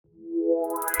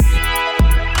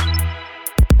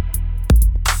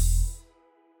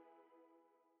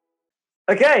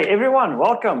Okay, everyone,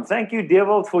 welcome. Thank you,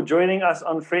 Dewald, for joining us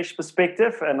on Fresh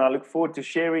Perspective, and I look forward to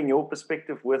sharing your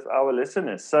perspective with our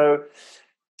listeners. So,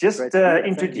 just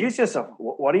introduce yourself.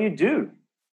 What do you do?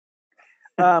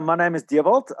 My name is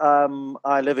Dewald.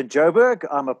 I live in Joburg.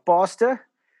 I'm a pastor.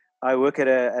 I work at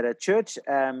a church,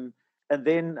 and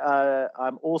then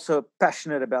I'm also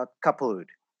passionate about couplehood.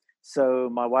 So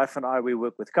my wife and I, we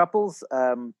work with couples.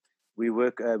 We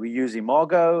use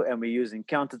Imago, and we use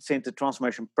encounter-centered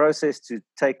transformation process to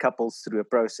take couples through a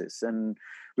process. And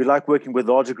we like working with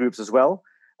larger groups as well,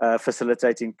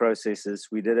 facilitating processes.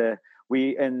 We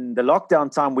in the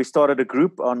lockdown time, we started a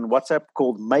group on WhatsApp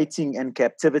called Mating and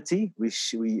Captivity. We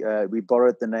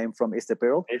borrowed the name from Esther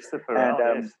Perel. Esther Perel,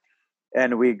 yes.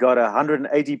 And we got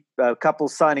 180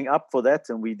 couples signing up for that.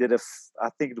 And we did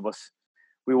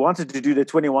we wanted to do the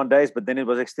 21 days, but then it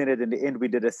was extended. In the end, we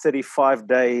did a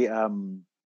 35-day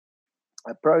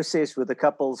process with the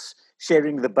couples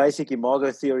sharing the basic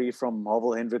Imago theory from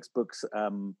Harville Hendricks' books,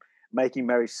 Making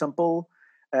Marriage Simple,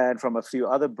 and from a few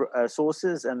other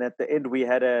sources. And at the end, we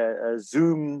had a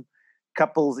Zoom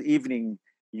couples evening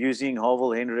using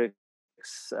Harville Hendricks.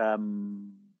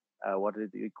 What did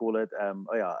you call it? I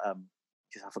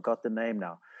forgot the name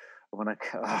now.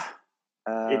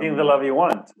 Getting the love you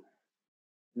want.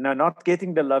 No, not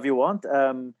getting the love you want.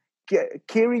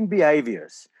 Caring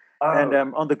behaviors. Oh. And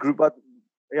on the group,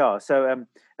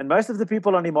 and most of the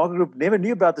people on the Imago group never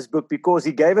knew about this book because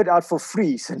he gave it out for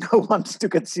free, so no one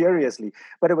took it seriously.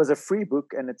 But it was a free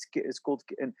book, and it's called.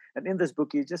 And in this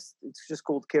book, it's just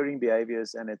called Caring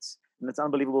Behaviors, and it's an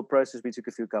unbelievable process. We took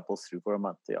a few couples through for a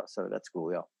month. Yeah, so that's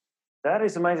cool. Yeah, that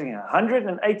is amazing.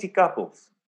 180 couples.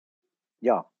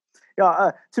 Yeah.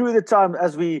 Through the time,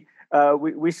 as we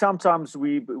sometimes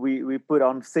we put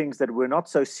on things that were not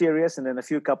so serious, and then a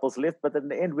few couples left. But in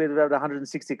the end, we had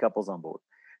 160 couples on board.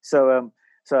 So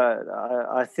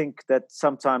I think that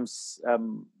sometimes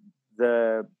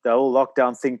the whole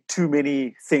lockdown thing, too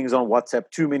many things on WhatsApp,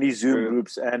 too many Zoom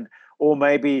groups, or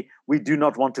maybe we do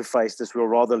not want to face this. We'll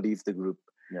rather leave the group.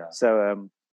 Yeah. So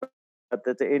at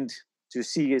the end, to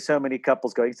see so many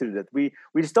couples going through that, we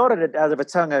started it as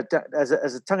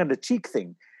a tongue in the cheek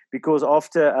thing. Because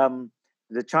after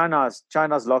the China's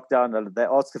lockdown, they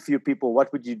asked a few people, what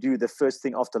would you do the first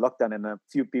thing after lockdown? And a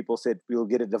few people said, we'll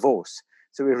get a divorce.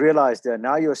 So we realized that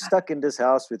now you're stuck in this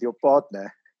house with your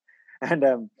partner.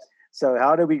 And so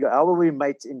how do we go? How will we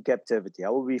mate in captivity?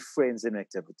 How will we be friends in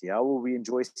captivity? How will we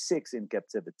enjoy sex in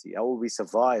captivity? How will we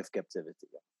survive captivity?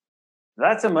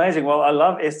 That's amazing. Well, I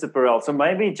love Esther Perel. So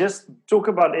maybe just talk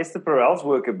about Esther Perel's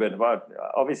work a bit. About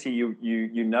obviously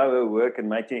you know her work, and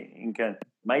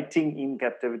Mating in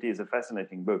Captivity is a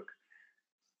fascinating book.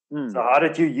 So how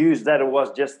did you use that? Or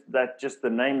was just the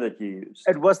name that you used?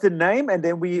 It was the name, and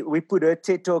then we put her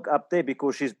TED Talk up there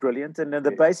because she's brilliant. And then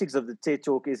the basics of the TED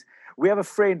Talk is we have a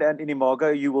friend and in Imago,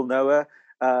 you will know her,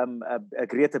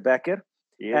 Greta Becker.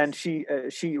 Yes. And she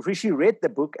read the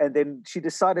book, and then she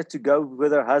decided to go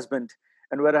with her husband.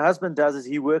 And what her husband does is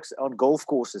he works on golf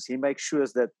courses. He makes sure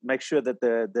that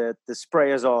the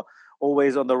sprayers are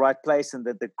always on the right place, and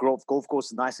that the golf course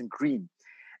is nice and green.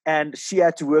 And she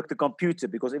had to work the computer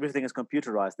because everything is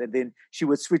computerized. And then she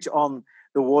would switch on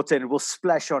the water, and it will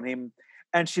splash on him.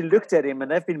 And she looked at him,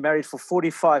 and they've been married for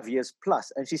 45 years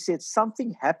plus. And she said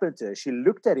something happened to her. She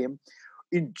looked at him,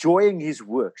 enjoying his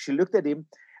work. She looked at him,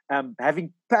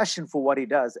 having passion for what he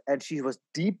does, and she got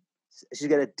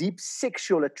a deep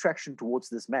sexual attraction towards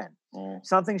this man.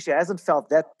 Something she hasn't felt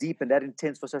that deep and that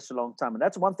intense for such a long time. And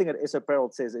that's one thing that Esther Perel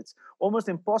says. It's almost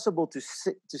impossible to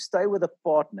stay with a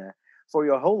partner for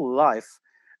your whole life,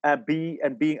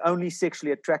 being only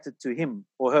sexually attracted to him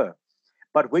or her.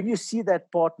 But when you see that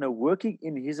partner working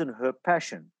in his and her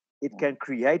passion, it can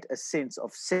create a sense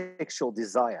of sexual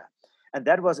desire. And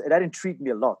that intrigued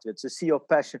me a lot. To see your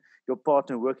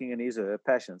partner working in his or her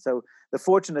passion. So the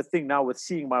fortunate thing now with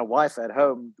seeing my wife at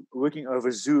home working over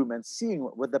Zoom and seeing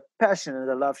with the passion and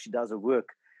the love she does her work,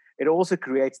 it also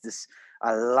creates this,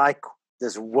 I like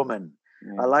this woman.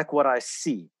 I like what I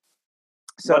see.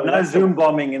 So but no Zoom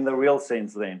bombing in the real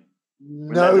sense then?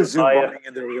 No Zoom bombing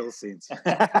in the real sense.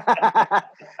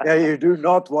 Yeah, you do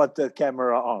not want the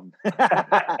camera on.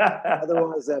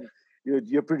 Otherwise,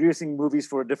 you're producing movies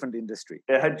for a different industry.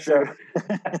 Yeah, true.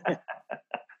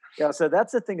 So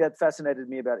that's the thing that fascinated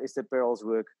me about Esther Perel's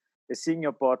work, is seeing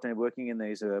your partner working in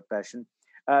his passion.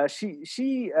 She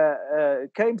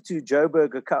came to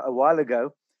Joburg a while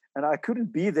ago, and I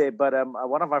couldn't be there, but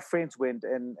one of my friends went,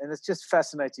 and it's just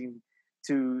fascinating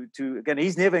to again,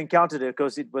 he's never encountered her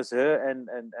because it was her and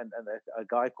a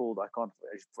guy called,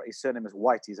 his surname is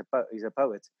White. He's a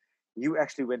poet. You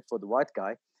actually went for the white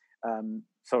guy.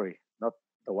 Sorry, not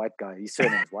the white guy. His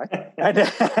surname is White,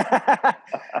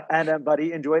 and but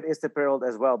he enjoyed Esther Perel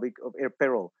as well,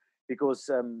 because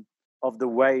of the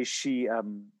way she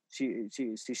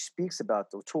speaks about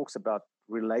or talks about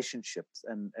relationships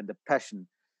and the passion.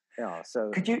 Yeah.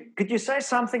 So could you say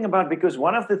something about, because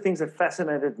one of the things that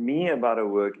fascinated me about her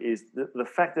work is the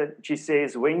fact that she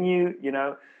says when you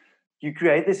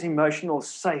create this emotional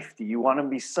safety, you want to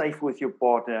be safe with your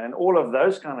partner and all of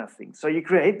those kind of things. So you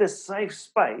create this safe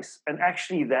space, and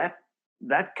actually that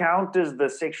counters the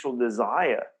sexual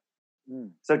desire.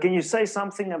 So can you say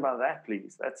something about that,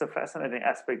 please? That's a fascinating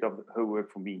aspect of her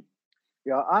work for me.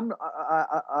 Yeah,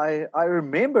 I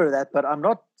remember that, but I'm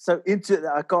not so into.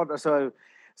 I can't.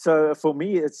 So for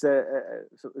me, it's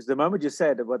the moment you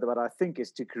said what I think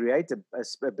is to create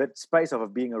a bit space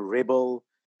of being a rebel.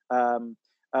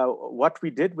 What we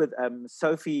did with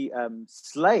Sophie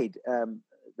Slade,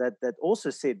 that also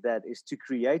said that, is to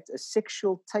create a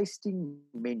sexual tasting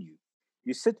menu.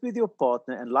 You sit with your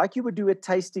partner, and like you would do a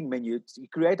tasting menu, you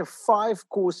create a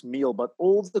 5-course meal, but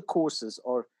all the courses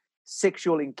are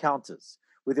sexual encounters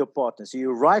with your partner. So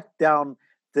you write down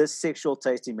this sexual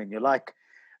tasting menu, like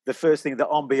the first thing, the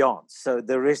ambiance. So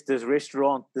this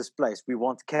restaurant, this place, we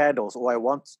want candles, or I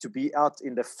want to be out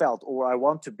in the veld, or I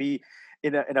want to be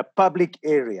in a public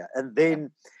area. And then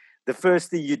the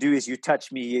first thing you do is you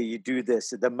touch me here, you do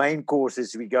this. The main course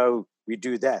is we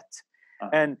do that.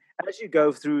 And as you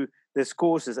go through these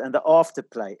courses and the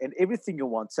afterplay and everything you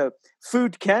want. So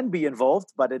food can be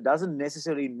involved, but it doesn't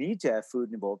necessarily need to have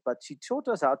food involved. But she taught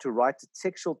us how to write a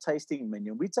sexual tasting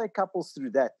menu. We take couples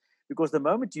through that, because the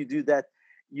moment you do that,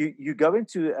 you go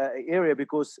into an area,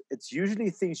 because it's usually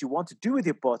things you want to do with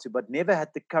your partner, but never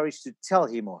had the courage to tell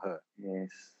him or her. Yes.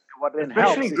 What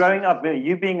especially growing up,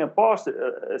 you being a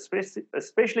pastor,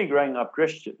 especially growing up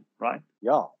Christian, right?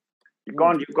 Yeah. You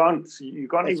can't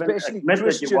even admit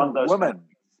that you want those women.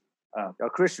 A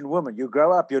Christian woman, you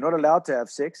grow up, you're not allowed to have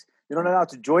sex. You're not allowed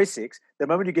to enjoy sex. The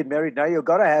moment you get married, now you've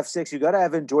got to have sex. You've got to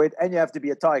have enjoyed, and you have to be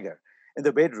a tiger in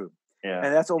the bedroom. Yeah.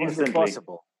 And that's almost Instantly.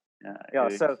 impossible. Yeah.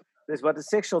 So there's what the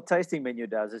sexual tasting menu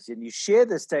does is, you share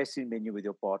this tasting menu with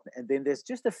your partner, and then there's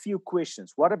just a few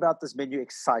questions. What about this menu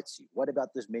excites you? What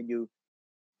about this menu?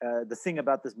 The thing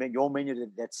about this menu, your menu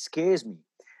that scares me.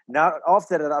 Now,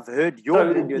 after that, I've heard your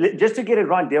menu. Just to get it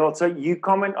right, Daryl, so you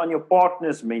comment on your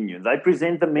partner's menu. They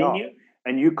present the menu,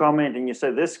 and you comment, and you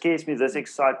say, this scares me, this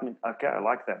excites me. Okay, I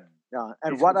like that. Yeah,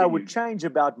 and what I would change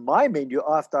about my menu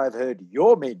after I've heard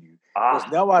your menu is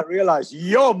now I realize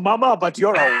you're mama, but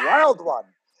you're a wild one.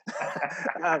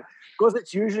 Because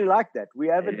it's usually like that. We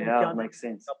haven't encountered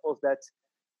couples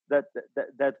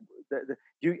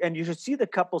you should see the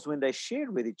couples when they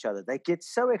share with each other. They get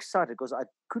so excited because I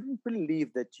couldn't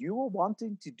believe that you were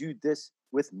wanting to do this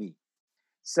with me.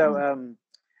 So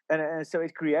and so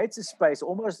it creates a space,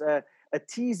 almost a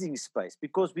teasing space,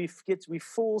 because we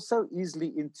fall so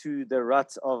easily into the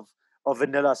rut of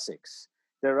vanilla sex.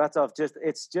 The rut of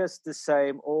it's just the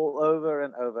same all over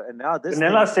and over. And now this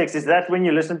vanilla sex, is that when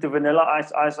you listen to Vanilla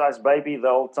Ice, Ice, Ice Baby the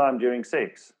whole time during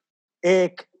sex?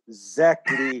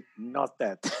 Exactly not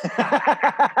that.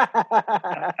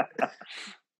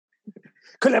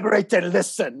 Collaborate and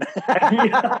listen.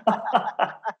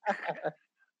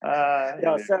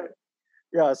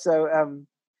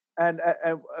 And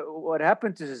what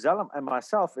happened to Suzelle and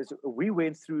myself is we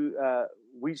went through,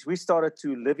 we started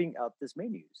to living out these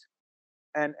menus.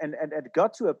 And it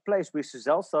got to a place where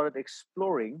Suzelle started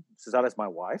exploring. Suzelle is my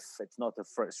wife. It's not a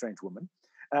strange woman.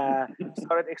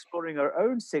 Started exploring her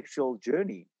own sexual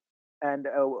journey. And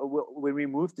when we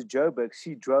moved to Joburg,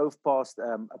 she drove past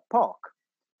a park,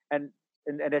 and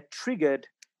it triggered,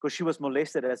 because she was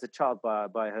molested as a child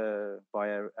by her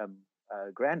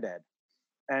granddad,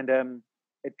 and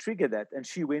it triggered that, and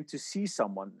she went to see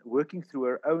someone working through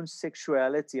her own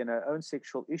sexuality and her own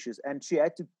sexual issues, and she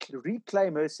had to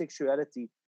reclaim her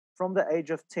sexuality from the age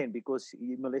of 10, because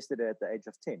he molested her at the age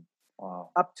of 10,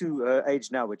 up to her age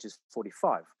now, which is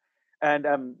 45.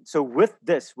 And so with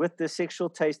the sexual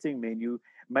tasting menu,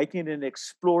 making it an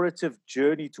explorative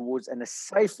journey towards, and a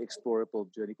safe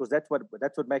explorable journey, because that's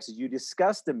what makes it. You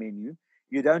discuss the menu.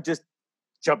 You don't just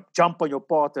jump on your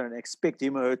partner and expect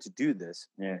him or her to do this.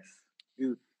 Yes.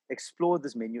 You explore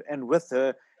this menu, and with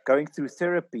her going through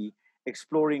therapy,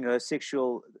 exploring her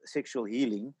sexual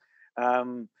healing,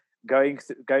 going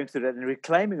through that and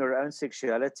reclaiming her own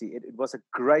sexuality. It was a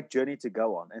great journey to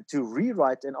go on, and to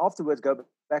rewrite, and afterwards go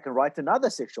back and write another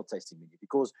sexual tasting menu,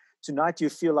 because tonight you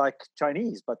feel like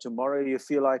Chinese, but tomorrow you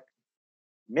feel like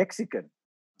Mexican.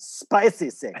 Spicy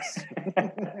sex.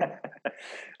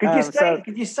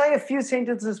 Could you say a few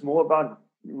sentences more about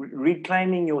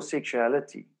reclaiming your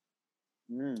sexuality?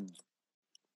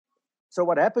 So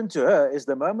what happened to her is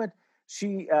the moment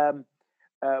she,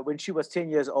 when she was 10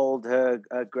 years old, her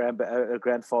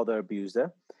grandfather abused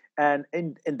her. And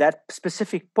in that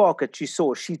specific pocket she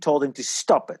saw, she told him to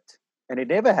stop it. And it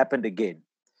never happened again.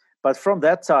 But from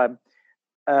that time,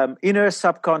 in her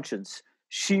subconscious,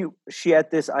 she had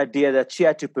this idea that she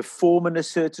had to perform in a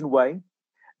certain way,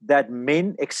 that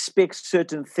men expect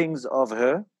certain things of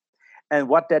her. And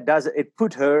what that does, it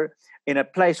put her in a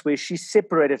place where she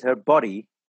separated her body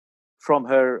from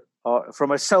her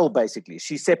soul. Basically,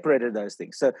 she separated those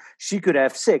things, so she could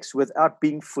have sex without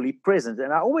being fully present.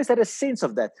 And I always had a sense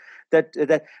of that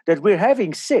we're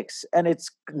having sex, and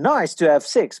it's nice to have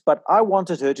sex, but I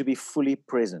wanted her to be fully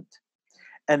present.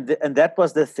 And that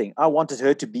was the thing. I wanted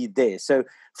her to be there. So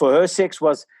for her, sex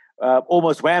was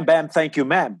almost wham bam, thank you,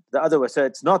 ma'am. The other way. So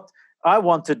it's not. I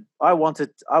wanted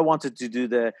to do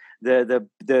the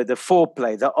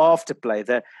foreplay, the afterplay,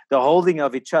 the holding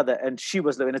of each other. And she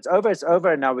was living. It's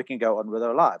over, and now we can go on with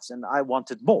our lives. And I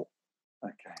wanted more.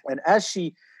 Okay. And as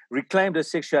she reclaimed her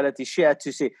sexuality, she had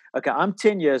to say, okay, I'm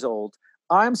 10 years old.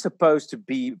 I'm supposed to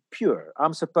be pure.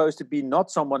 I'm supposed to be not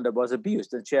someone that was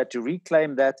abused. And she had to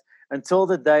reclaim that until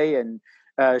the day. And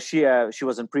she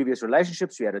was in previous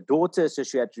relationships. She had a daughter, so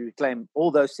she had to reclaim all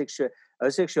those her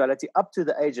sexuality up to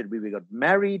the age that we got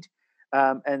married,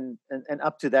 and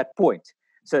up to that point.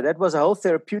 So that was a whole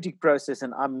therapeutic process.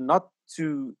 And I'm not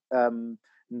too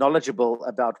knowledgeable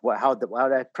about how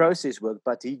that process worked.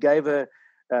 But he gave her.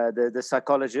 The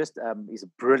psychologist, he's a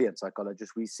brilliant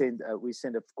psychologist. We send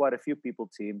quite a few people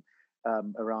to him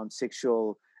around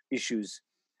sexual issues.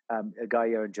 A guy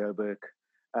here in Joburg,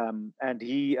 and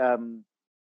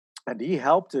he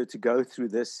helped her to go through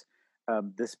this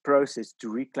process to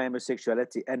reclaim her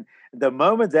sexuality. And the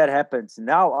moment that happens,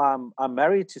 now I'm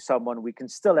married to someone. We can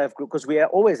still have, because we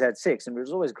always had sex and it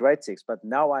was always great sex. But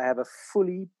now I have a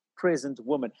fully present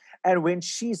woman, and when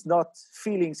she's not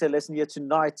feeling, say, listen here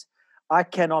tonight, I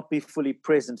cannot be fully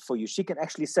present for you. She can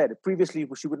actually say it. Previously,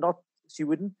 she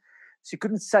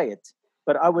couldn't say it,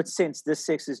 but I would sense this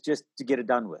sex is just to get it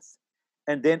done with.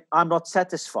 And then I'm not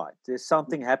satisfied. There's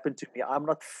something happened to me. I'm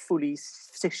not fully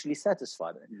sexually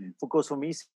satisfied. Mm-hmm. Because for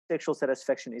me, sexual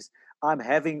satisfaction is I'm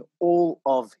having all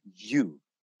of you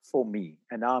for me,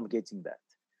 and now I'm getting that.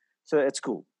 So it's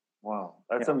cool. Wow,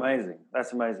 that's amazing.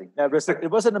 That's amazing. Yeah,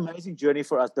 it was an amazing journey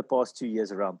for us the past 2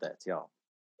 years around that. Yeah.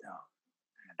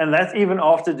 And that's even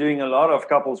after doing a lot of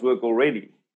couples work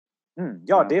already.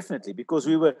 Definitely, because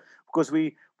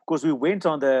we went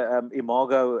on the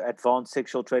Imago Advanced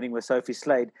Sexual Training with Sophie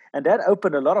Slade, and that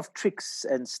opened a lot of tricks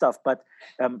and stuff. But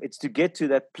it's to get to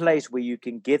that place where you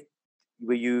can get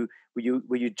where you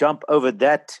jump over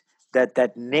that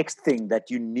next thing that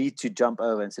you need to jump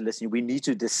over and say, listen, we need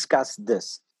to discuss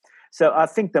this. So I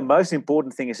think the most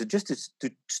important thing is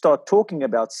to start talking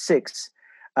about sex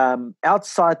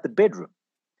outside the bedroom.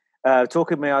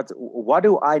 Talking about what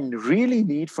do I really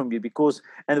need from you,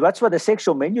 and that's what the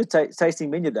sexual menu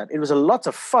tasting menu done. It was a lot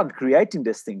of fun creating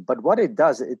this thing, but what it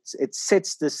does, it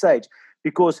sets the stage,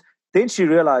 because then she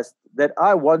realized that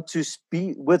I want to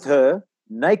be with her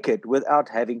naked without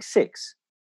having sex.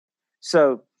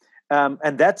 So,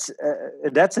 and that's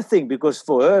a thing, because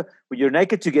for her, when you're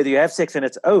naked together, you have sex and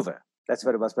it's over. That's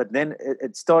what it was. But then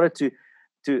it started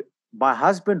to my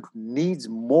husband needs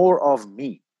more of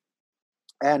me.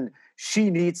 And she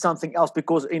needs something else,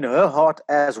 because in her heart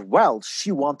as well,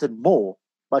 she wanted more,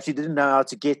 but she didn't know how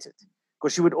to get it.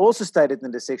 Because she would also state it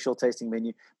in the sexual tasting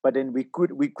menu, but then we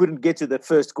couldn't get to the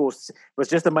first course. It was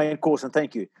just the main course, and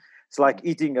thank you. It's like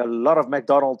eating a lot of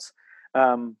McDonald's,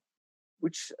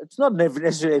 which it's not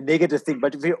necessarily a negative thing,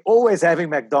 but if you're always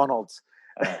having McDonald's,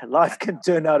 life can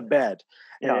turn out bad.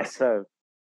 Yeah. So,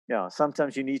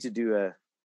 sometimes you need to do a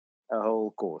whole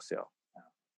course. Yeah.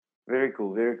 Very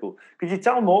cool, very cool. Could you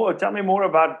tell me more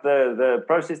about the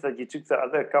process that you took the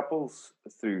other couples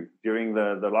through during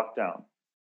the lockdown?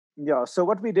 Yeah, so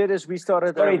what we did is we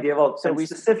started... Sorry, Dewald, so we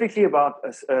specifically about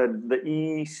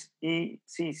the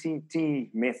ECCT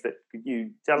method. Could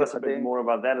you tell us a bit more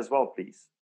about that as well, please?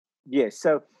 Yes,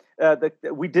 so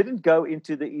we didn't go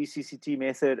into the ECCT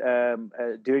method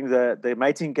during the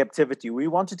mating captivity. We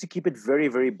wanted to keep it very,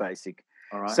 very basic.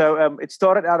 All right. So it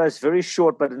started out as very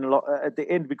short, but at the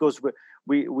end, because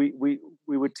we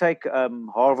would take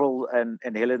Harville and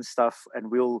Helen's stuff,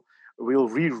 and we'll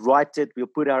rewrite it. We'll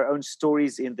put our own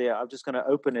stories in there. I'm just going to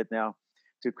open it now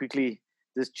to quickly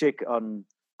just check on,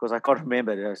 because I can't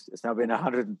remember. It's now been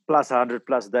 100 plus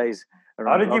days.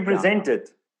 How did you present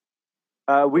it?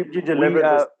 Did you deliver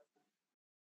this?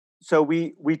 So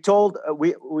we told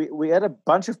we had a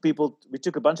bunch of people. We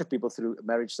took a bunch of people through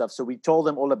marriage stuff. So we told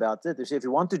them all about it. They said, if you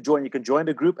want to join, you can join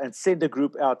the group and send a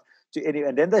group out any,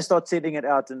 and then they start sending it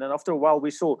out. And then after a while,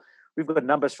 we've got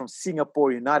numbers from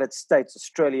Singapore, United States,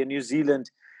 Australia, New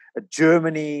Zealand,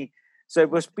 Germany. So it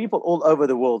was people all over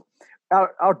the world.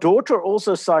 Our daughter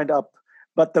also signed up,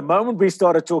 but the moment we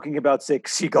started talking about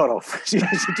sex, she got off. She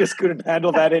just couldn't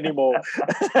handle that anymore.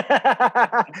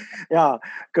 Yeah,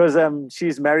 because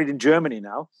she's married in Germany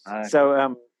now. Okay.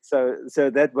 So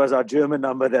that was our German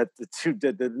number that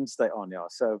didn't stay on. Yeah.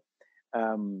 So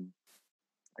I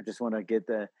just want to get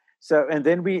there. So, and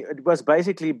then it was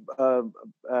basically a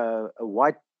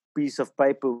white piece of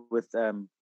paper with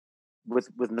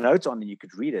notes on it. You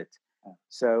could read it.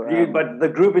 So, but the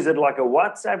group, is it like a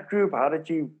WhatsApp group? How did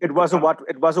you? It was a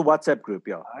WhatsApp group.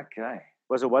 Yeah. Okay. It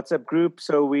was a WhatsApp group.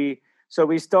 So we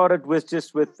started with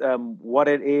what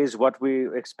it is, what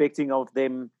we're expecting of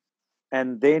them,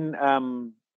 and then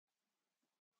on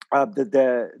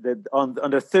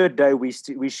the third day we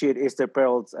shared Esther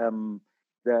Perel's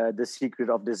the Secret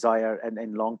of Desire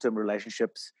and long-term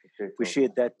relationships. We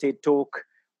shared that TED Talk.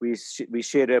 We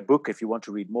shared a book if you want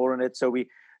to read more on it.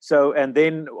 And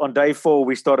then on day 4,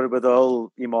 we started with the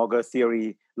whole Imago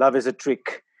theory. Love is a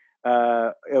trick.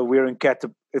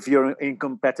 If you're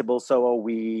incompatible, so are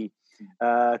we.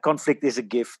 Conflict is a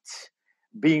gift.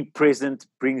 Being present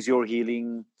brings your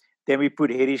healing. Then we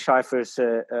put Hedy Scheifer's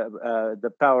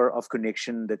The Power of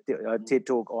Connection, the TED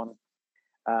Talk on.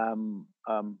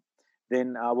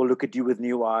 Then I will look at you with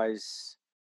new eyes.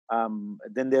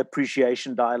 Then the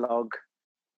appreciation dialogue.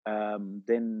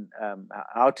 Then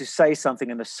how to say something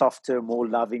in a softer, more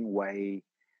loving way.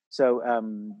 So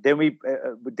then we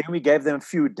gave them a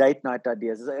few date night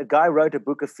ideas. A guy wrote a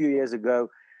book a few years ago.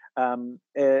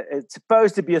 It's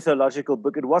supposed to be a theological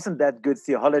book. It wasn't that good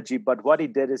theology, but what he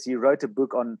did is he wrote a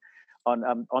book on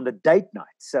the date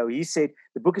night. So he said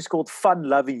the book is called Fun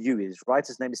Loving You. His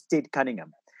writer's name is Ted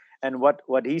Cunningham, and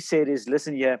what he said is,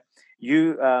 listen here.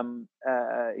 He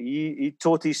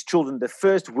taught his children, the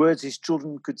first words his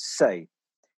children could say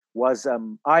was,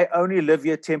 I only live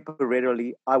here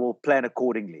temporarily, I will plan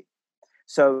accordingly.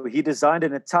 So he designed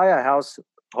an entire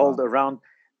household around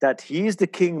that. He's the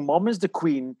king, mom is the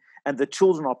queen, and the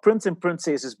children are prince and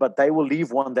princesses, but they will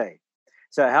leave one day.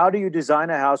 So how do you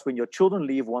design a house when your children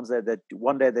leave one day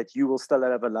that you will still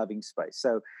have a loving space?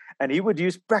 So, and he would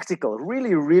use practical,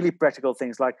 really, really practical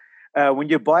things like, when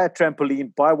you buy a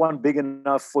trampoline, buy one big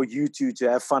enough for you two to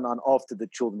have fun on after the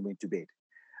children went to bed.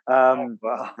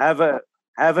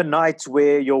 Have a night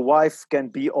where your wife can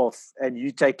be off and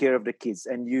you take care of the kids.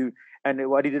 And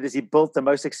what he did is he built the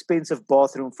most expensive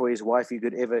bathroom for his wife he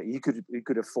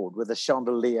could afford, with a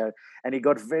chandelier, and he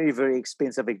got very, very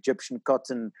expensive Egyptian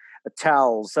cotton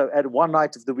towels. So at one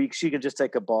night of the week, she can just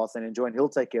take a bath and enjoy, and he'll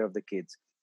take care of the kids.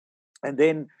 And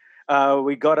then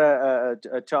we got a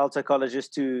child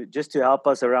psychologist to help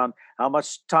us around how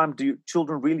much time do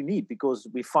children really need, because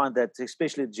we find that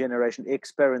especially Generation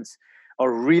X parents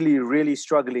are really, really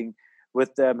struggling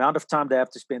with the amount of time they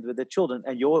have to spend with their children.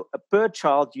 And per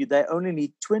child, they only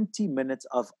need 20 minutes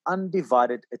of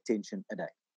undivided attention a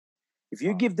day. If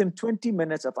you give them 20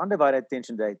 minutes of undivided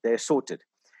attention a day, they're sorted.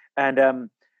 And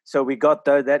so we got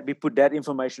that. We put that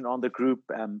information on the group.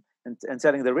 And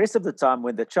telling the rest of the time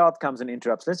when the child comes and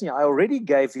interrupts, listen, I already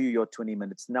gave you your 20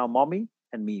 minutes. Now, mommy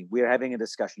and me, we're having a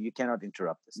discussion. You cannot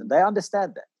interrupt us. And they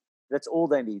understand that. That's all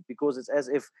they need, because it's as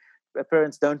if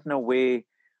parents don't know where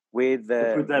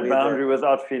to put that boundary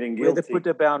without feeling guilty. Where to put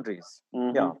the boundaries.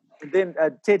 Mm-hmm. Yeah. And then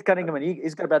Ted Cunningham,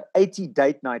 he's got about 80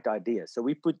 date night ideas. So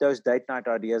we put those date night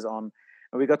ideas on,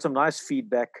 and we got some nice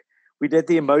feedback. We did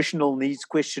the emotional needs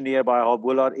questionnaire by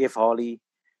Willard F. Harley.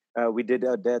 We did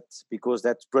that because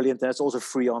that's brilliant, and it's also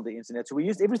free on the internet. So we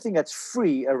used everything that's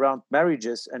free around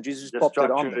marriages, and Jesus just popped it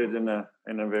on there.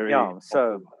 in a very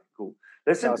cool.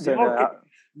 Listen,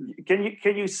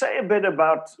 can you say a bit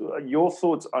about your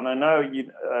thoughts on? I know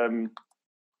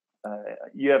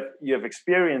you have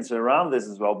experience around this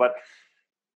as well, but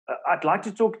I'd like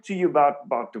to talk to you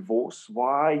about divorce.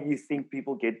 Why you think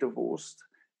people get divorced,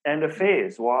 and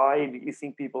affairs. Why do you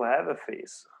think people have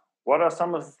affairs? What are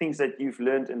some of the things that you've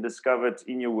learned and discovered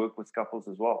in your work with couples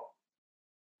as well?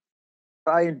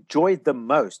 What I enjoyed the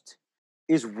most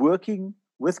is working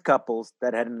with couples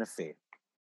that had an affair,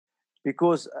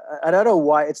 because I don't know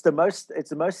why it's the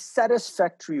most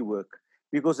satisfactory work,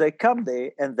 because they come there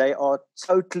and they are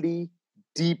totally,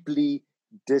 deeply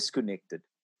disconnected.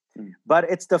 But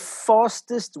it's the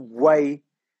fastest way.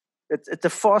 It's the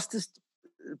fastest.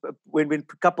 When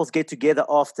couples get together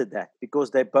after that, because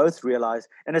they both realize,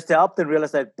 and it's to help them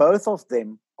realize that both of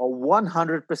them are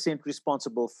 100%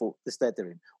 responsible for the state they're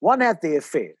in. One had the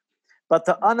affair, but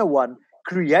the other one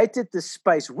created the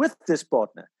space with this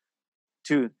partner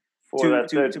to for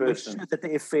that third to make person. sure that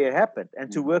the affair happened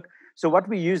and to work. So what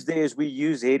we use there is we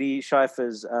use Hedy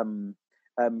Scheifer's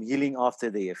healing after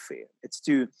the affair. It's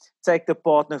to take the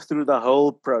partner through the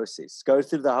whole process, go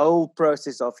through the whole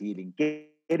process of healing,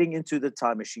 getting into the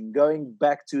time machine, going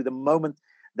back to the moment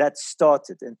that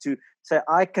started, and to say,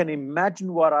 I can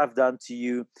imagine what I've done to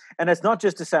you. And it's not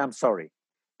just to say I'm sorry,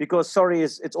 because sorry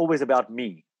it's always about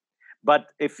me. But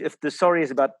if the sorry is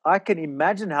about, I can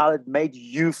imagine how it made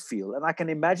you feel, and I can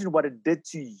imagine what it did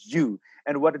to you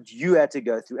and what you had to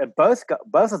go through. And both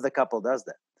of the couple does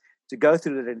that, to go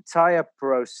through that entire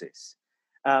process,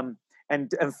 and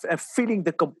feeling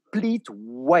the complete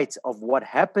weight of what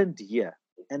happened here,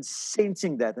 and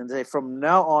sensing that, and say, from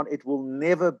now on, it will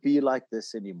never be like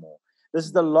this anymore. This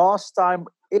is the last time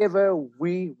ever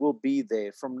we will be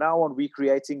there. From now on, we're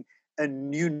creating a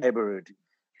new neighborhood,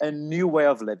 a new way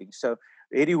of living. So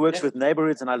Hedy works with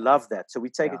neighborhoods, and I love that. So we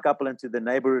take a couple into the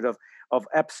neighborhood of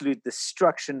absolute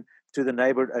destruction to the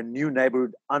neighborhood, a new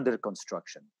neighborhood under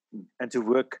construction, and to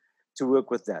work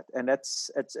with that. And it's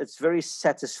very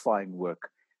satisfying work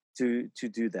to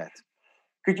do that.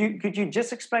 Could you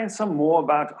just explain some more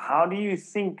about how do you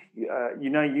think,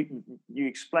 you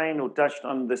explained or touched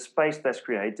on the space that's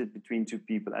created between two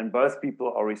people, and both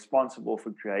people are responsible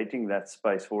for creating that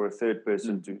space for a third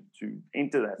person to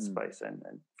enter that space and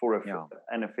for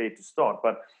an affair to start.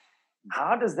 But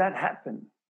how does that happen?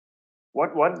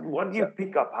 What do you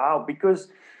pick up? How? Because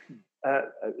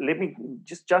let me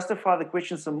just justify the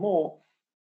question some more.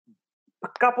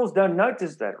 Couples don't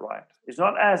notice that, right? It's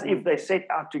not as if they set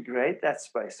out to create that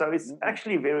space. So it's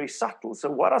actually very subtle. So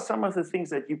what are some of the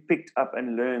things that you picked up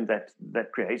and learned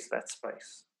that creates that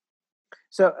space?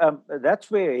 So that's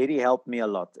where Hedy helped me a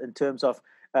lot in terms of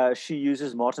she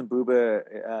uses Martin Buber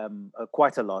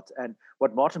quite a lot. And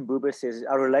what Martin Buber says is,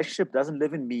 our relationship doesn't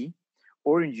live in me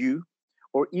or in you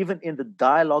or even in the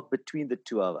dialogue between the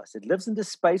two of us. It lives in the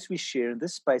space we share, and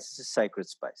this space is a sacred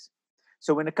space.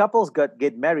 So when the couples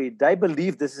get married, they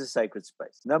believe this is a sacred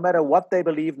space. No matter what they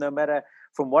believe, no matter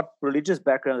from what religious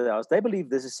background they are, they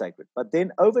believe this is sacred. But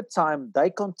then over time,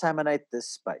 they contaminate this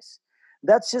space.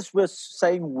 That's just with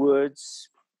saying words,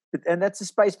 and that's the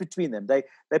space between them. They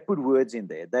put words in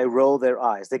there. They roll their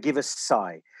eyes. They give a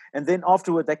sigh. And then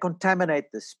afterward, they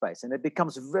contaminate this space, and it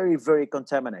becomes very, very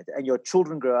contaminated. And your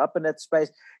children grow up in that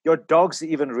space. Your dogs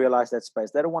even realize that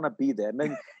space. They don't want to be there. I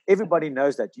mean, everybody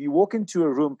knows that. You walk into a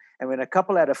room, and when a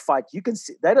couple had a fight, you can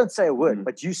see, they don't say a word,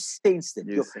 but you sense it.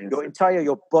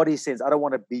 Your body sense, I don't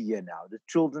want to be here now. The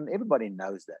children, everybody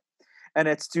knows that. And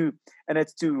it's to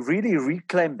really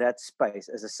reclaim that space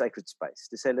as a sacred space.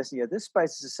 To say, listen, this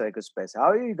space is a sacred space. How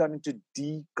are you going to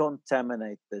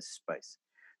decontaminate this space?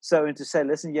 So, and to say,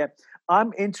 listen,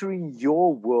 I'm entering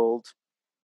your world.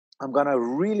 I'm going to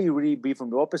really, really be from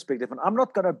your perspective, and I'm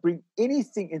not going to bring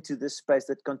anything into this space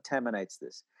that contaminates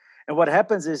this. And what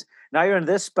happens is, now you're in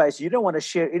this space, you don't want to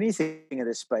share anything in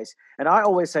this space. And I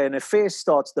always say an affair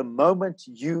starts the moment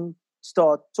you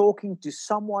start talking to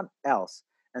someone else,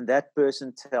 and that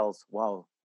person tells, wow,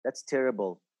 that's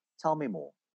terrible. Tell me more.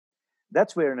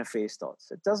 That's where an affair starts.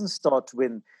 It doesn't start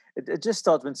when... It just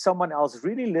starts when someone else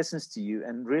really listens to you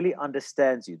and really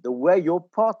understands you, the way your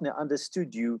partner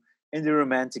understood you in the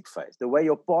romantic phase, the way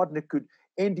your partner could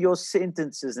end your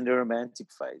sentences in the romantic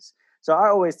phase. So I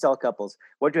always tell couples,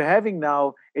 what you're having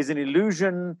now is an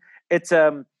illusion. It's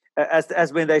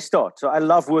as when they start. So I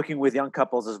love working with young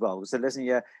couples as well. So listen,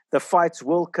 the fights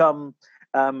will come.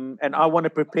 And I want to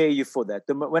prepare you for that.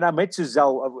 When I met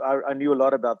Suzelle, I knew a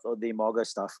lot about the Imago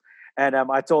stuff. And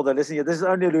I told her, listen, this is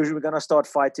only illusion. We're going to start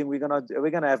fighting. We're going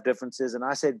to have differences. And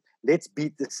I said, let's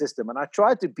beat the system. And I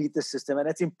tried to beat the system, and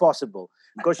it's impossible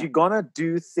because you're going to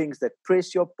do things that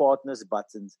press your partner's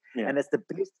buttons. Yeah. And it's the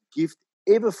best gift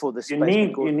ever for the space.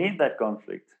 You need that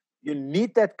conflict. You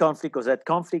need that conflict because that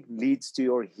conflict leads to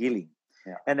your healing.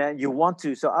 Yeah. And then you want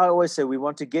to, so I always say we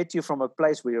want to get you from a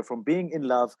place where you're from being in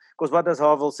love, because what does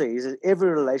Havel say? He says every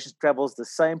relation travels the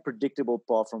same predictable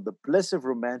path from the bliss of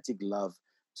romantic love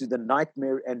to the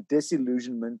nightmare and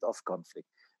disillusionment of conflict.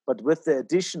 But with the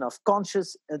addition of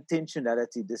conscious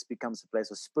intentionality, this becomes a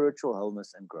place of spiritual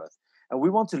wholeness and growth. And we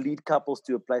want to lead couples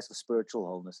to a place of spiritual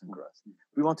wholeness and growth.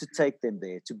 We want to take them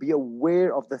there, to be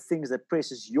aware of the things that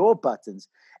presses your buttons.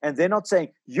 And they're not saying,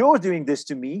 you're doing this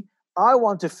to me. I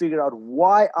want to figure out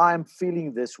why I'm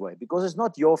feeling this way, because it's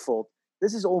not your fault.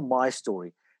 This is all my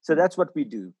story. So that's what we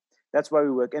do. That's why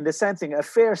we work. And the same thing,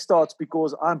 affair starts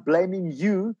because I'm blaming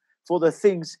you for the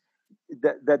things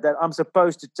that I'm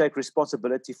supposed to take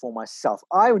responsibility for myself.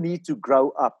 I need to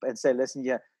grow up and say, listen,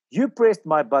 you pressed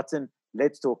my button.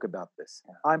 Let's talk about this.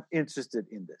 I'm interested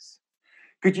in this.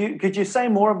 Could you say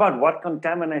more about what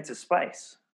contaminates a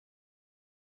space?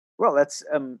 Well, that's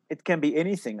it can be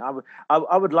anything.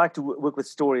 I would like to work with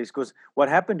stories, because what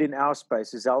happened in our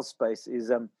space, Suzel's space,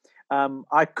 is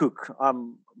I cook.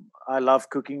 I love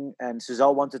cooking, and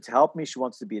Suzel wanted to help me. She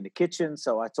wants to be in the kitchen,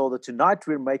 so I told her tonight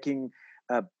we're making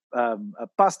a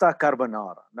pasta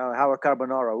carbonara. Now, how a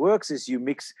carbonara works is you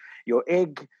mix your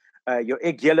egg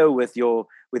yellow with your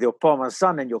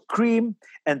parmesan and your cream,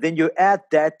 and then you add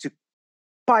that to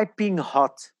piping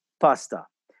hot pasta.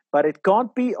 But it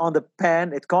can't be on the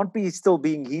pan. It can't be still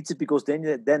being heated, because then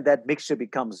that mixture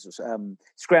becomes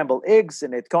scrambled eggs,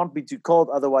 and it can't be too cold.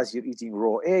 Otherwise, you're eating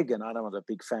raw egg, and I'm not a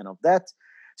big fan of that.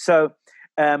 So,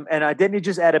 then you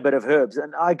just add a bit of herbs,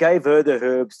 and I gave her the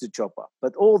herbs to chop up.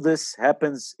 But all this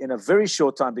happens in a very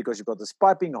short time, because you've got this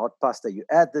piping hot pasta. You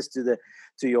add this to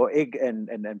your egg and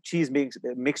cheese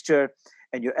mixture,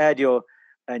 and you add your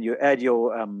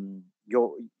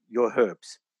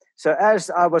herbs. So as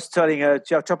I was telling her,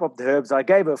 chop up the herbs, I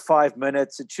gave her 5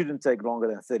 minutes. It shouldn't take longer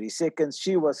than 30 seconds.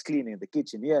 She was cleaning the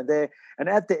kitchen here and there. And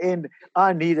at the end,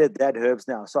 I needed that herbs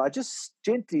now. So I just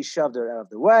gently shoved her out of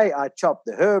the way. I chopped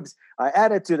the herbs. I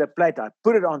added to the plate. I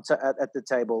put it at the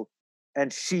table.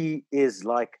 And she is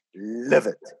like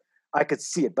livid. I could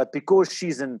see it. But because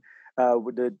she's in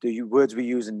the words we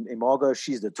use in Imago,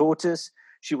 she's the tortoise.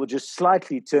 She would just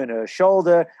slightly turn her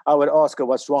shoulder. I would ask her,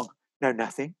 what's wrong? No,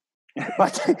 nothing.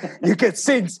 But you get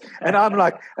sense, and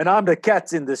I'm the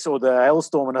cat in this, or the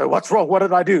hailstorm, and what's wrong? What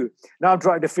did I do? Now I'm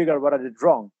trying to figure out what I did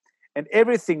wrong, and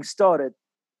everything started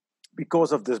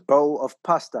because of this bowl of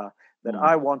pasta that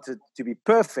I wanted to be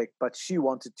perfect, but she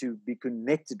wanted to be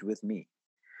connected with me.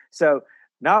 So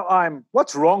now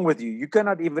what's wrong with you? You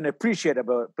cannot even appreciate a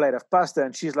plate of pasta,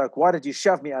 and she's like, why did you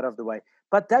shove me out of the way?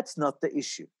 But that's not the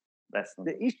issue.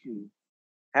 The issue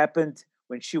happened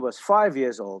when she was 5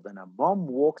 years old, and her mom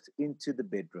walked into the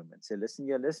bedroom and said, listen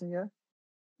here.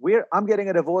 I'm getting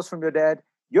a divorce from your dad.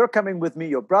 You're coming with me.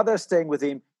 Your brother's staying with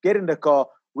him. Get in the car.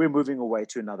 We're moving away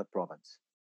to another province.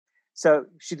 So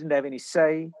she didn't have any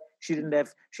say. She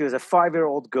was a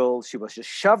 5-year-old girl. She was just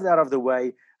shoved out of the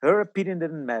way. Her opinion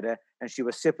didn't matter. And she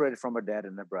was separated from her dad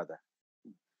and her brother.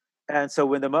 And so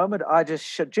when the moment I just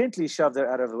gently shoved her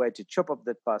out of the way to chop up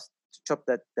that pasta, to chop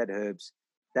that herbs,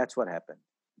 that's what happened.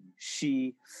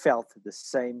 She felt the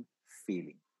same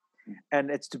feeling. And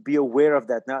it's to be aware of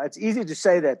that. Now, it's easy to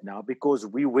say that now because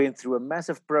we went through a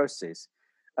massive process.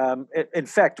 In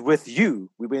fact, we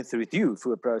went through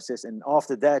a process. And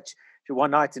after that,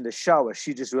 one night in the shower,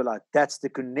 she just realized that's the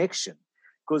connection.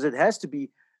 Because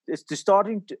it's to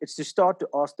start to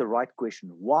ask the right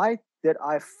question. Why did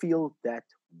I feel that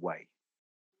way?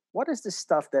 What is the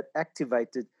stuff that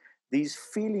activated these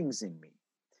feelings in me?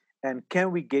 And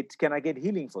can I get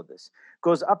healing for this?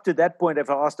 Because up to that point,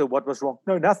 if I asked her what was wrong,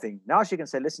 no, nothing. Now she can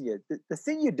say, listen here, the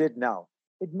thing you did now,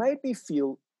 it made me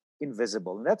feel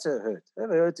invisible. And that's her hurt. Her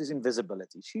hurt is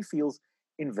invisibility. She feels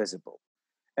invisible.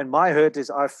 And my hurt is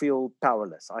I feel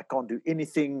powerless. I can't do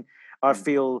anything. I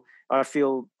feel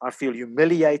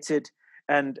humiliated.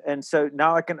 And so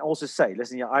now I can also say,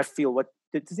 listen here, I feel what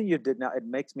the thing you did now, it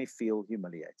makes me feel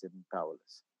humiliated and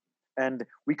powerless. And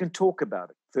we can talk about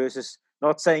it versus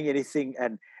not saying anything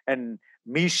and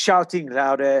me shouting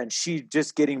louder and she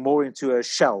just getting more into her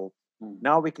shell.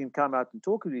 Now we can come out and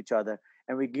talk with each other,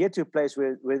 and we get to a place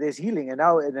where there's healing. And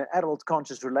now in an adult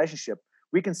conscious relationship,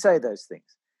 we can say those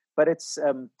things. But it's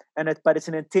an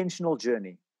intentional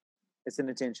journey. It's an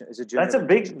intention. It's a journey.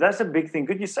 That's a big thing.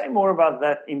 Could you say more about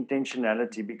that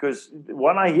intentionality? Because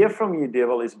what I hear from you,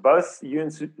 Devil, is both you and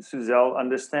Suzel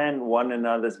understand one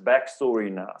another's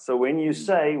backstory now. So when you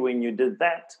say, when you did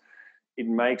that, it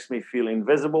makes me feel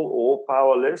invisible or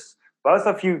powerless, both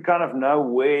of you kind of know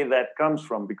where that comes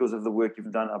from because of the work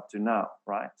you've done up to now,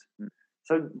 right?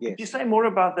 So could you say more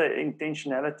about the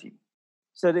intentionality?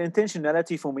 So the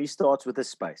intentionality for me starts with a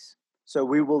space. So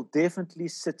we will definitely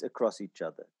sit across each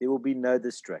other. There will be no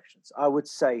distractions. I would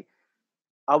say,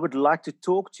 I would like to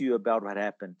talk to you about what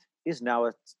happened. Is now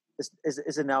a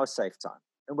safe time?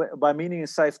 And by meaning a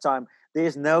safe time,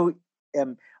 there's no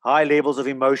high levels of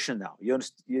emotion now. You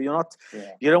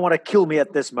don't want to kill me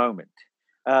at this moment.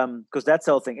 Because that's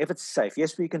the whole thing. If it's safe,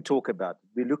 yes, we can talk about it.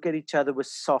 We look at each other with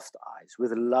soft eyes,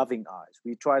 with loving eyes.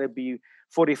 We try to be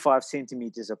 45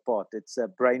 centimeters apart. It's a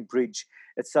brain bridge.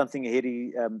 It's something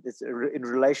heady. It's in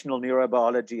relational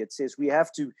neurobiology. It says you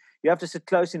have to sit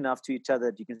close enough to each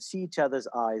other that you can see each other's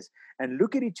eyes and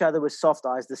look at each other with soft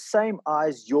eyes, the same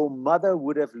eyes your mother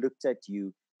would have looked at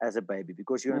you as a baby,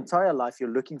 because your entire life you're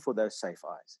looking for those safe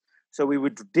eyes. So we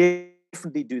would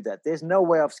definitely do that. There's no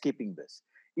way of skipping this.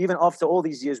 Even after all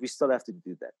these years, we still have to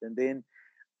do that. And then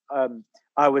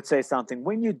I would say something,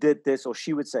 when you did this, or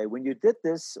she would say, when you did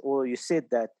this, or you said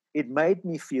that, it made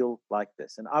me feel like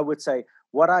this. And I would say,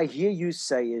 what I hear you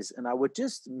say is, and I would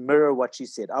just mirror what she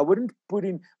said. I wouldn't put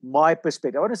in my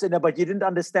perspective. I wouldn't say, no, but you didn't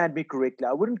understand me correctly.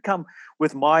 I wouldn't come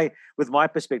with my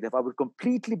perspective. I would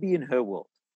completely be in her world.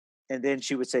 And then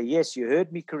she would say, yes, you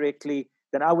heard me correctly.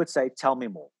 Then I would say, tell me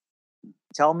more.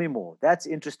 Tell me more. That's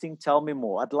interesting. Tell me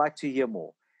more. I'd like to hear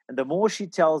more. And the more she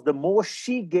tells, the more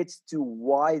she gets to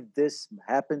why this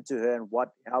happened to her and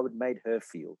how it made her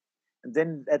feel. And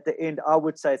then at the end, I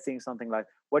would say something like,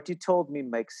 what you told me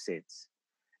makes sense.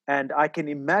 And I can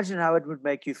imagine how it would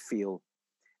make you feel.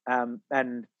 And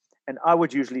I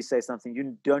would usually say something,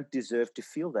 you don't deserve to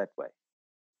feel that way.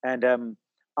 And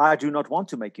I do not want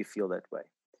to make you feel that way.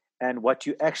 And what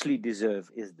you actually deserve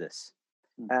is this.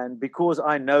 And because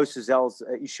I know Suzelle's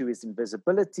issue is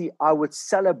invisibility, I would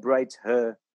celebrate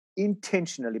her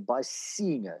intentionally by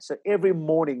seeing her. So every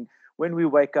morning when we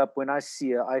wake up, when I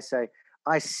see her, I say,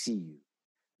 I see you.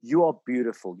 You are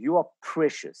beautiful. You are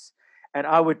precious. And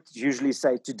I would usually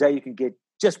say, today you can get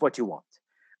just what you want.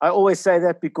 I always say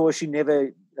that because she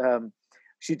never,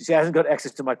 she hasn't got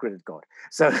access to my credit card.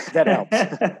 So that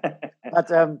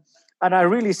helps. And I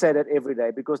really say that every day,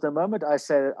 because the moment I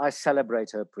say that, I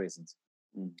celebrate her presence.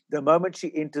 The moment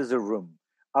she enters a room,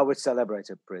 I would celebrate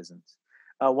her presence.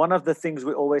 One of the things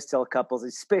we always tell couples,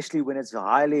 especially when it's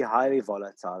highly, highly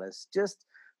volatile, is just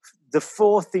the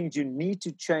 4 things you need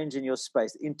to change in your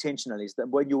space intentionally. Is that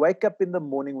when you wake up in the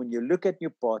morning, when you look at your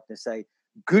partner, say,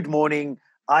 good morning,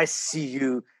 I see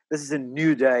you. This is a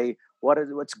new day.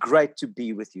 What's great to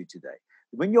be with you today.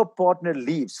 When your partner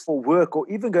leaves for work or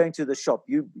even going to the shop,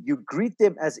 you greet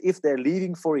them as if they're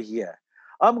leaving for a year.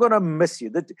 I'm going to miss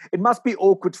you. It must be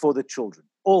awkward for the children,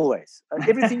 always.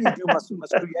 Everything you do must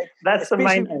create. That's the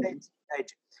main thing.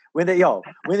 When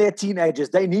they're teenagers,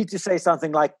 they need to say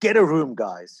something like, get a room,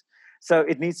 guys. So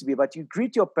it needs to be. But you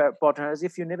greet your partner as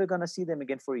if you're never going to see them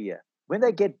again for a year. When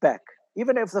they get back,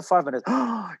 even after 5 minutes,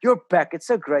 oh, you're back. It's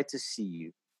so great to see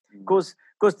you. Because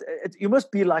you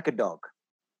must be like a dog.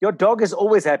 Your dog is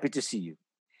always happy to see you.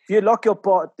 If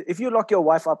you lock your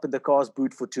wife up in the car's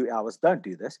boot for 2 hours, don't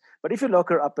do this. But if you lock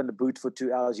her up in the boot for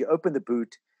 2 hours, you open the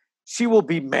boot, she will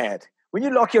be mad. When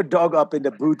you lock your dog up in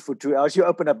the boot for 2 hours, you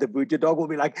open up the boot, your dog will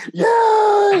be like,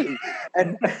 yay!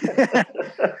 And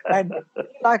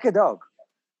like a dog.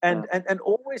 And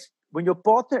always, when your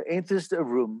partner enters the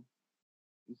room,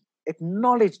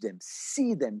 acknowledge them,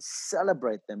 see them,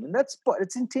 celebrate them. And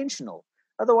it's intentional.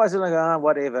 Otherwise, they're like,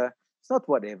 whatever. It's not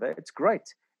whatever. It's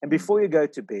great. And before you go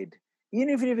to bed, even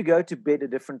if you go to bed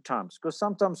at different times, because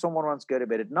sometimes someone wants to go to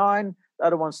bed at 9, the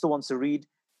other one still wants to read,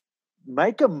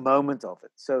 make a moment of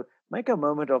it. So make a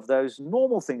moment of those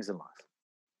normal things in life.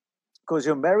 Because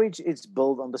your marriage is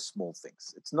built on the small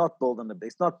things. It's not built on the big.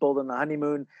 It's not built on the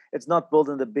honeymoon. It's not built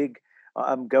on the big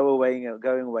going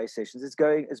away sessions. It's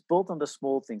built on the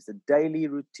small things, the daily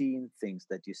routine things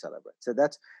that you celebrate. So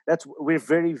that's we're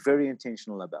very, very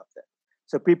intentional about that.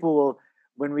 So people will,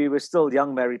 when we were still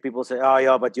young married, people say, oh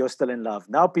yeah, but you're still in love.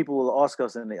 Now people will ask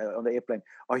us on the airplane,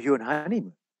 are you on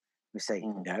honeymoon? We say,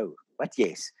 no, but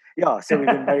yes. Yeah, so we've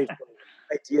been married for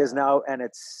 8 years now, and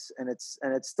it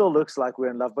still looks like we're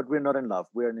in love, but we're not in love.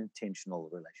 We're an intentional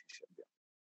relationship.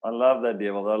 I love that,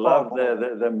 Dewald. I love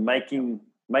the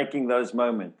making those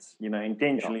moments,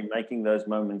 intentionally making those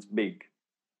moments big.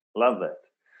 Love that.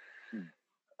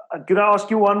 Could I ask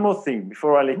you one more thing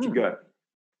before I let you go?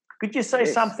 Could you say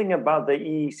something about the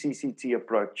ECCT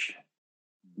approach?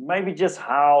 Maybe just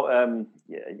how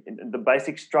the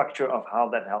basic structure of how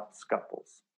that helps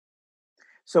couples.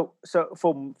 So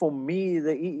for me,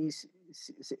 the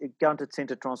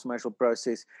encounter-centered transformational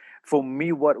process, for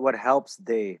me, what helps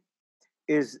there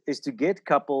is to get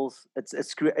couples. It's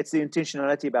the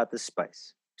intentionality about the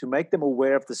space, to make them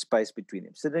aware of the space between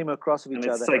them, sit them across of each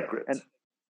other, sacred.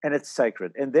 And it's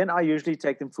sacred. And then I usually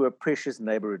take them through a precious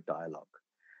neighborhood dialogue,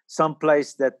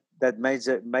 someplace that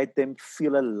made them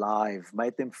feel alive,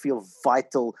 made them feel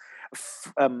vital.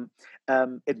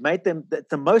 It made them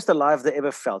the most alive they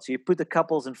ever felt. So you put the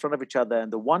couples in front of each other,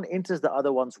 and the one enters the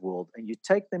other one's world, and you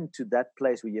take them to that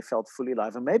place where you felt fully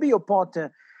alive. And maybe your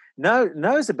partner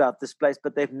knows about this place,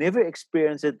 but they've never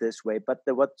experienced it this way. But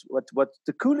what's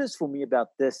the coolest for me about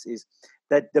this is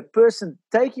that the person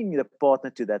taking the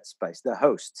partner to that space, the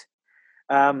host,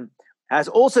 has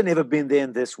also never been there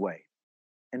in this way.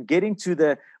 And getting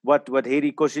to what Hedy,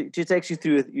 because she takes you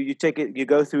through, you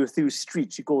go through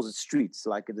streets. She calls it streets,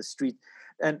 like the street.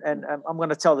 And I'm going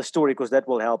to tell the story because that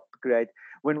will help create.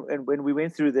 When we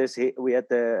went through this, we had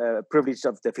the privilege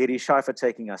of Hedy Scheifer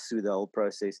taking us through the whole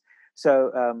process.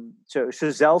 So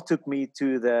Suzelle took me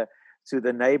to to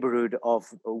the neighborhood of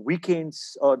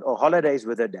weekends or holidays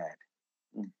with her dad.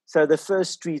 So the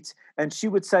first street, and she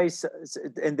would say,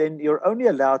 and then you're only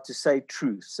allowed to say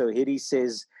truth. So Hetty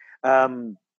says,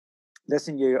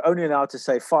 listen, you're only allowed to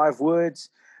say 5 words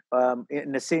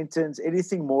in a sentence.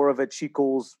 Anything more of it, she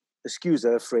calls, excuse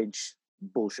her French,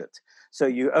 bullshit. So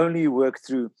you only work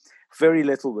through very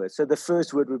little words. So the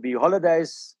first word would be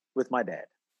holidays with my dad.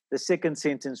 The second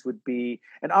sentence would be,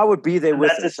 and I would be there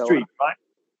with her. That's a street, right?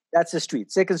 That's a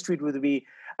street. Second street would be,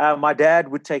 my dad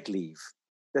would take leave.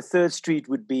 The third street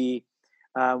would be,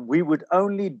 we would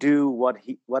only do what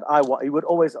I want. It would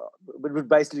always, it would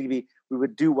basically be, we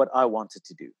would do what I wanted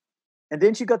to do. And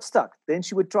then she got stuck. Then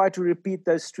she would try to repeat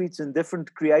those streets in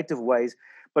different creative ways.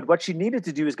 But what she needed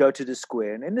to do is go to the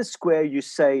square. And in the square, you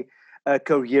say a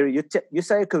you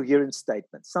say a coherent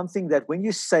statement, something that when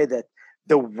you say that,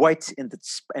 the weight in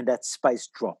that space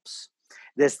drops.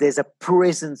 There's a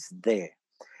presence there.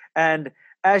 And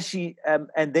as she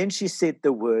and then she said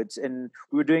the words, and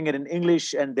we were doing it in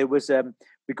English, and there was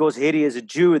because Hetty is a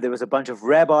Jew, there was a bunch of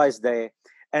rabbis there,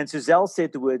 and Suzelle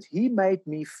said the words, "He made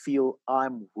me feel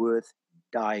I'm worth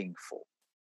dying for."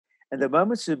 And the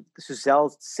moment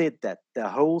Suzelle said that, the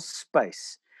whole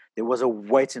space, there was a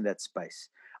weight in that space.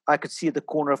 I could see at the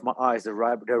corner of my eyes the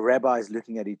rabbis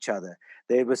looking at each other.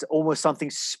 There was almost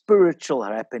something spiritual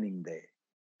happening there,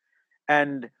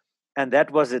 and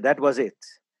that was it. That was it.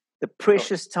 The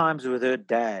precious times with her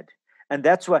dad. And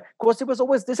that's why, of course,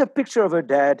 there's a picture of her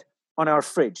dad on our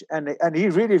fridge. And he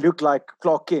really looked like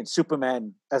Clark Kent,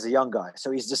 Superman, as a young guy.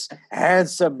 So he's this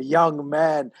handsome young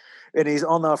man, and he's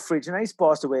on our fridge. And he's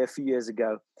passed away a few years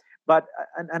ago. But,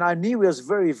 and I knew he was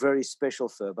very, very special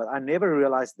for her, but I never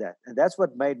realized that. And that's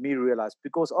what made me realize,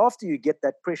 because after you get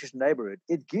that precious neighborhood,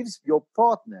 it gives your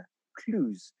partner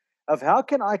clues of how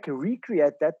can I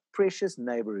recreate that precious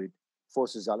neighborhood for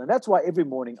Suzelle. And that's why every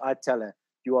morning I tell her,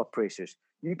 you are precious.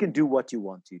 You can do what you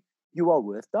want to. You are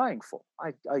worth dying for.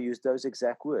 I use those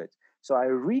exact words. So I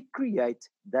recreate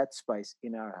that space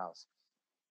in our house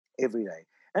every day.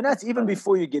 And that's even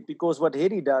before you get, because what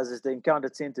Hetty does is the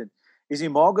encountered sentence is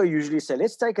Imago usually say,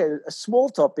 let's take a small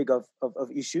topic of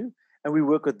issue and we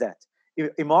work with that.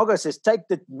 Imago says, take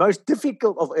the most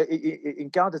difficult of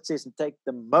encountered says, and take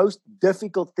the most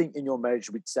difficult thing in your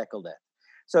marriage, we tackle that.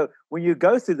 So when you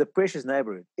go through the precious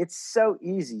neighborhood, it's so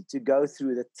easy to go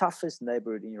through the toughest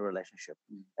neighborhood in your relationship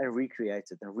and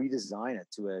recreate it and redesign it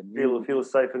to a new... Feel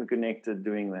safe and connected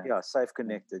doing that. Yeah, safe,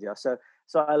 connected. Yeah. So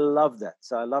I love that.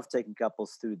 So I love taking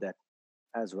couples through that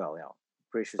as well. Yeah.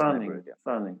 Precious neighborhood. Yeah.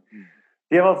 Stunning.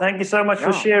 Yeah, well, thank you so much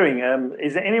for sharing.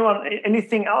 Is there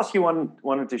anything else you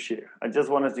wanted to share? I just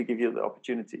wanted to give you the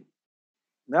opportunity.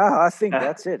 No, I think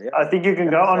that's it. Yeah. I think you can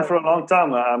go on for a long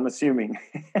time, I'm assuming.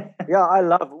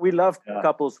 Yeah, we love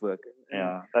couples work.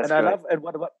 Yeah, that's and great. I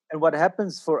love what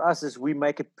happens for us is we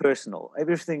make it personal.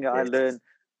 Everything I learn,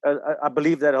 I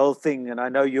believe that whole thing, and I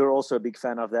know you're also a big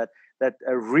fan of that. That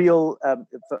a real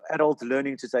for adult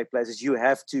learning to take place is you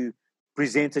have to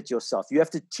present it yourself. You have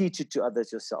to teach it to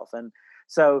others yourself, and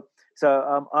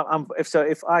if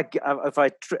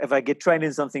I get trained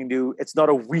in something new, it's not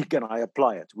a week and I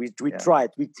apply it. We try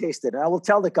it, we test it, and I will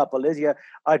tell the couple, Lydia,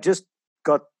 I just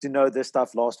got to know this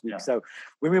stuff last week. So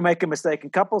when we make a mistake,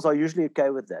 and couples are usually okay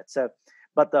with that. So,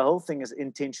 but the whole thing is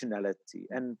intentionality,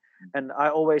 and I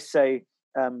always say,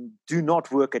 do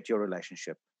not work at your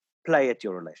relationship, play at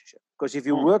your relationship, because if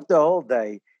you work the whole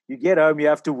day, you get home, you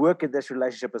have to work at this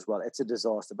relationship as well. It's a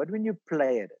disaster. But when you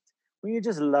play at it, when you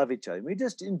just love each other, we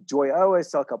just enjoy. I always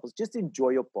tell couples, just enjoy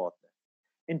your partner.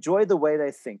 Enjoy the way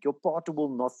they think. Your partner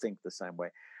will not think the same way.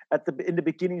 In the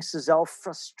beginning, Suzelle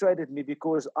frustrated me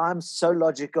because I'm so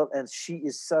logical and she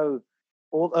is so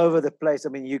all over the place. I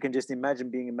mean, you can just imagine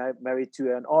being married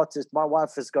to an artist. My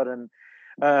wife has got an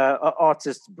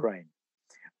artist's brain.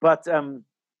 But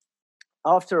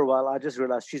after a while, I just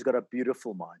realized she's got a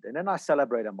beautiful mind. And then I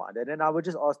celebrate her mind. And then I would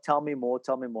just ask, tell me more.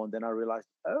 And then I realized,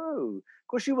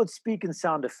 because she would speak in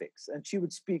sound effects. And she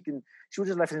would speak and she would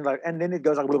just like, and then it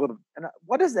goes like, blah, blah, blah. And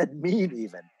what does that mean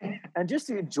even? And just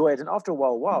to enjoy it. And after a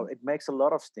while, wow, it makes a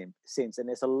lot of sense. And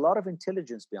there's a lot of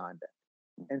intelligence behind that.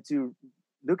 And to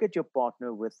look at your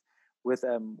partner with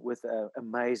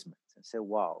amazement and say,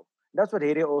 wow. That's what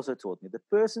Hetty also taught me. The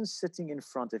person sitting in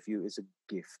front of you is a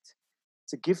gift.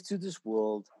 It's a gift to this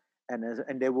world, and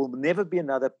there will never be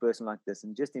another person like this.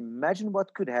 And just imagine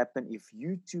what could happen if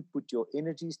you two put your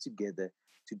energies together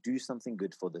to do something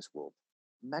good for this world.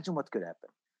 Imagine what could happen.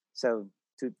 So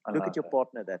to look at your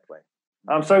partner that way.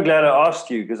 I'm so glad I asked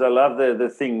you, because I love the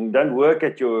thing. Don't work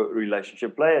at your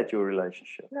relationship, play at your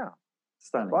relationship. Yeah.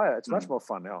 Stunning. Wow, it's much more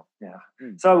fun now. Yeah.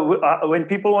 Mm. So when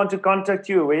people want to contact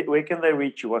you, where can they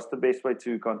reach you? What's the best way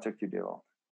to contact you, Dewald?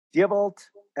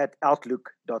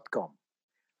 Dewald@outlook.com.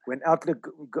 When Outlook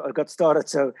got started,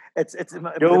 so it's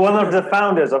You're one of the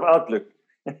founders of Outlook.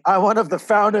 I'm one of the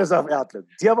founders of Outlook.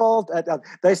 Dewald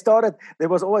they started, there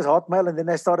was always Hotmail, and then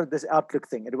they started this Outlook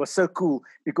thing. And it was so cool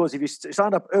because if you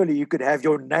sign up early, you could have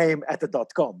your name at the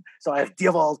 .com. So I have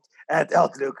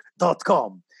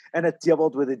Dewald@outlook.com. And it's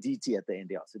Dewald with a DT at the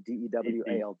end. Yeah. So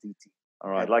DEWALDT.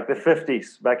 All right. Like the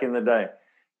 50s back in the day.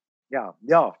 Yeah.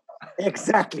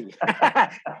 Exactly.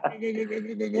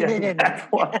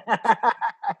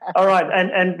 All right.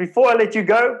 And before I let you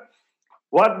go,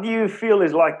 what do you feel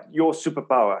is like your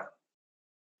superpower?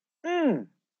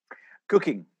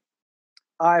 Cooking.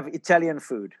 I have Italian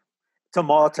food.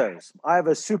 Tomatoes. I have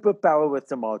a superpower with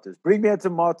tomatoes. Bring me a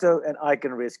tomato and I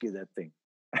can rescue that thing.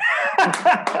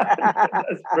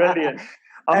 That's brilliant.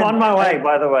 I'm on my way,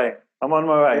 by the way. I'm on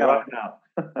my way right now.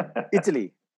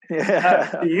 Italy.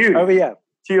 To you. Over here.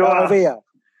 To your over here.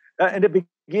 In the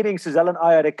beginning, Suzelle and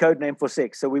I had a code name for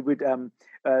sex. So we would call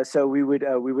it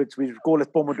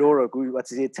pomodoro, what's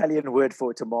the Italian word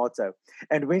for tomato.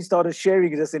 And we started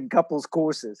sharing this in couples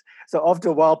courses. So after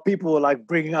a while, people were like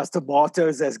bringing us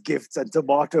tomatoes as gifts and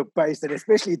tomato paste, and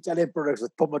especially Italian products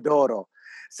with pomodoro.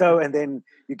 So, and then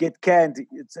you get canned.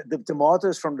 The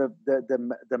tomatoes from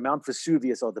the Mount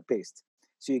Vesuvius are the best.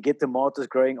 So you get tomatoes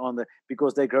growing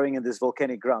because they're growing in this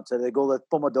volcanic ground. So they call it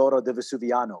Pomodoro di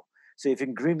Vesuviano. So if you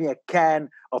can bring me a can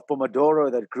of pomodoro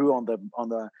that grew on the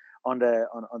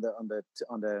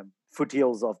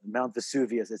foothills of Mount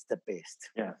Vesuvius, it's the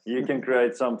best. Yeah, you can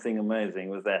create something amazing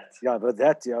with that. Yeah, but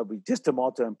that, just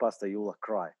tomato and pasta, you will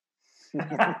cry.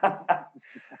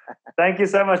 Thank you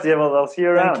so much, Dewald. I'll see you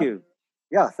around. Thank you.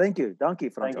 Yeah, thank you. Thank you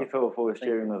for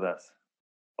sharing with us.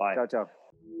 Bye. Ciao, ciao.